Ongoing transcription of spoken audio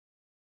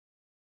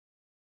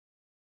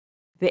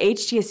The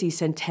HGSE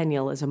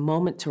Centennial is a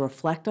moment to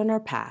reflect on our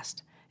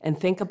past and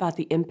think about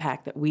the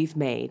impact that we've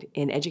made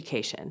in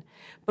education,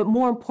 but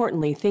more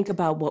importantly, think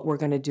about what we're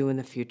going to do in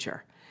the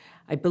future.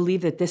 I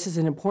believe that this is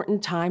an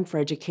important time for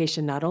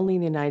education not only in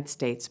the United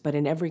States, but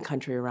in every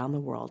country around the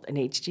world, and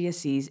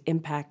HGSE's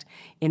impact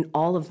in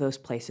all of those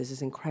places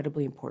is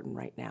incredibly important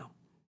right now.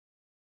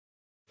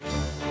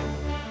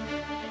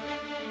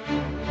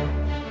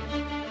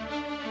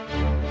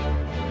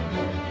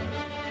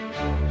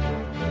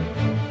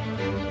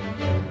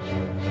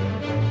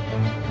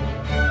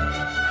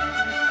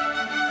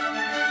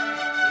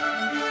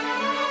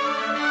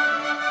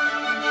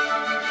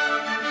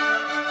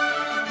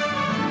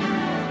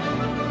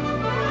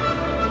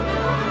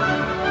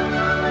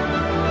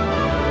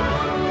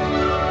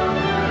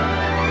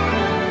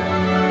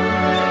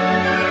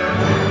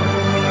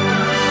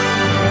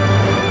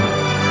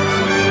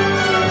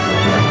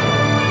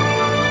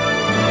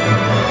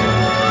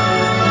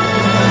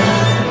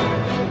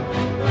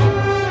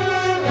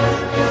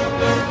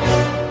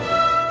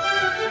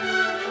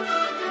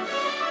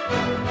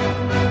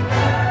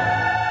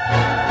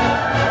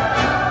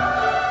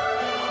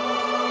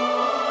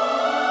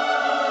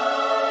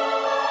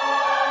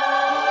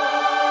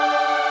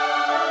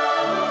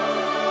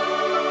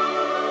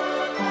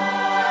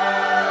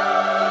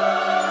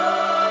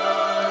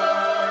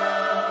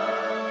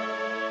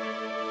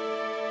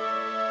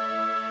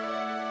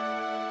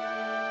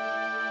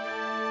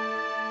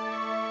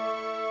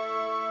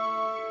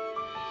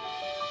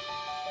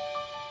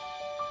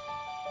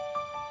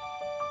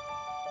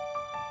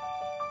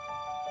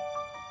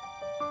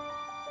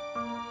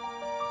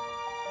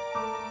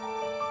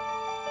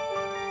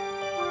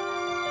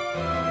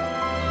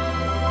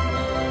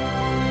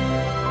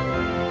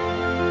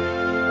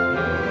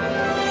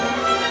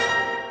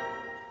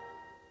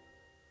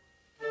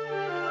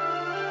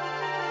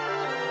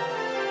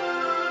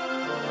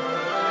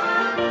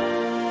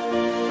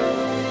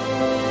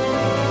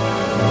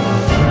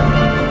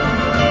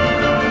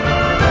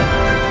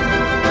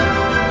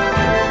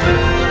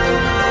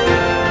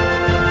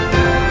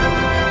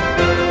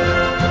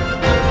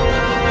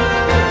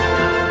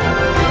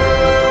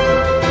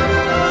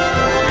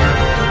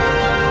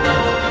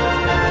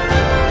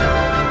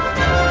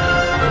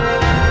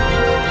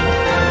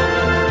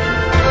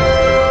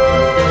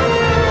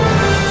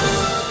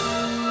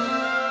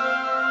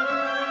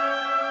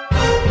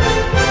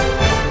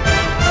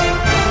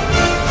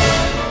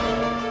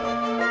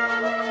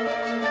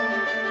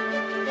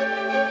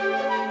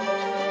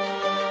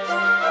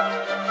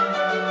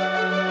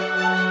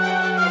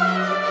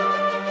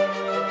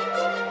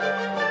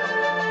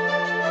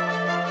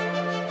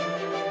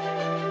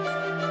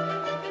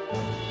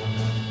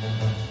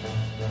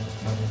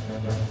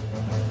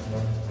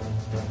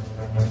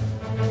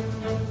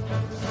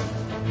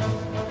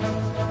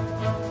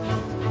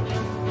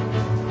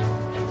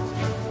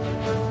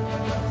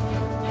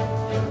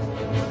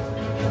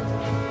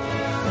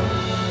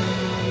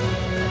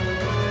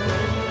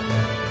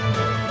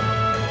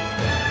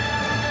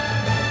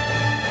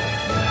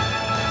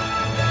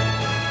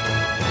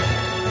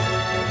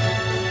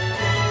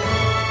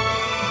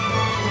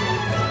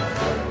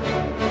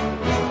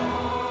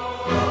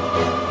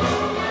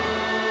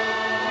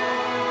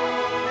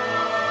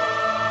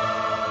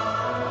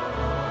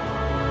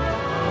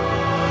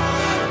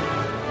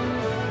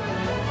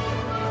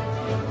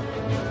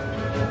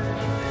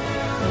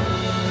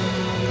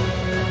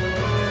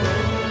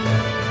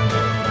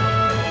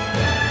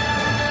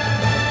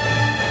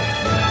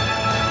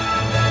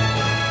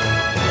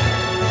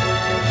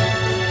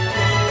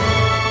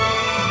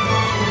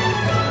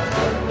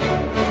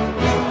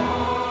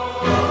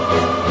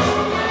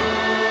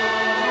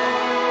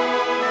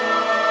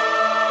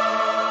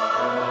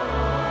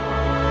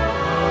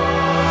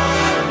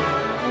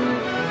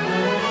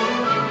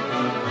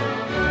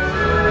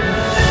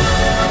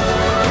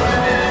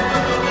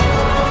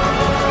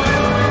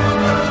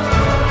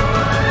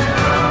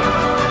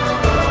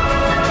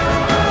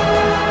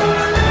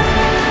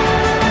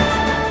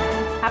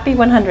 Happy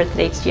 100th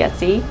at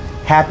HGSE.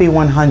 Happy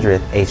 100th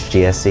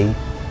HGSE,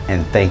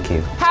 and thank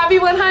you. Happy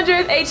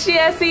 100th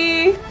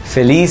HGSE.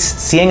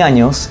 Feliz 100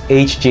 años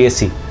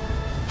HGSE.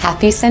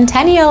 Happy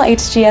Centennial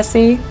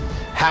HGSE.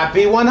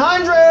 Happy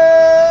 100!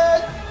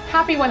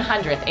 Happy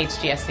 100th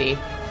HGSE,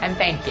 and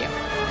thank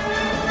you.